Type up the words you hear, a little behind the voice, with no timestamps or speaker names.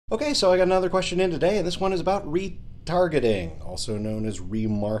Okay, so I got another question in today, and this one is about retargeting, also known as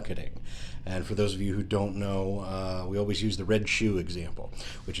remarketing. And for those of you who don't know, we always use the red shoe example,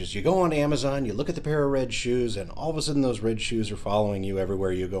 which is you go on Amazon, you look at the pair of red shoes, and all of a sudden those red shoes are following you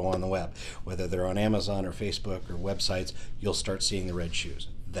everywhere you go on the web. Whether they're on Amazon or Facebook or websites, you'll start seeing the red shoes.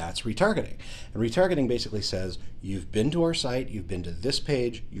 That's retargeting. And retargeting basically says, you've been to our site, you've been to this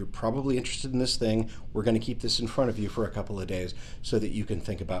page, you're probably interested in this thing, we're going to keep this in front of you for a couple of days so that you can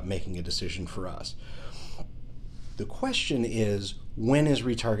think about making a decision for us. The question is, when is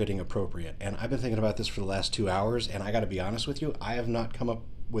retargeting appropriate? And I've been thinking about this for the last 2 hours, and I got to be honest with you, I have not come up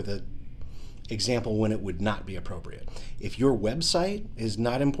with an example when it would not be appropriate. If your website is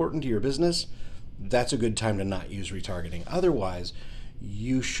not important to your business, that's a good time to not use retargeting. Otherwise,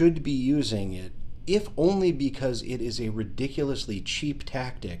 you should be using it, if only because it is a ridiculously cheap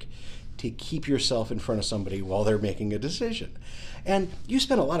tactic to keep yourself in front of somebody while they're making a decision. And you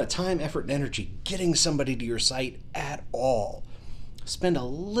spend a lot of time, effort, and energy getting somebody to your site at all. Spend a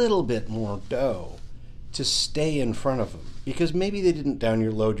little bit more dough to stay in front of them, because maybe they didn't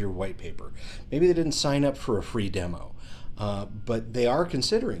download your white paper. Maybe they didn't sign up for a free demo, but they are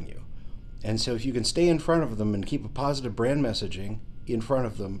considering you. And so if you can stay in front of them and keep a positive brand messaging in front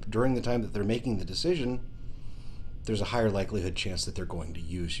of them during the time that they're making the decision, there's a higher likelihood chance that they're going to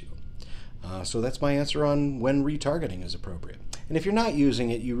use you. So that's my answer on when retargeting is appropriate. And if you're not using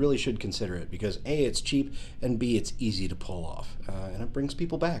it, you really should consider it, because A, it's cheap, and B, it's easy to pull off, and it brings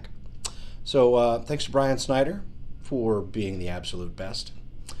people back. So thanks to Brian Snyder for being the absolute best.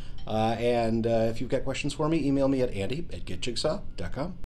 And if you've got questions for me, email me at andy@getjigsaw.com.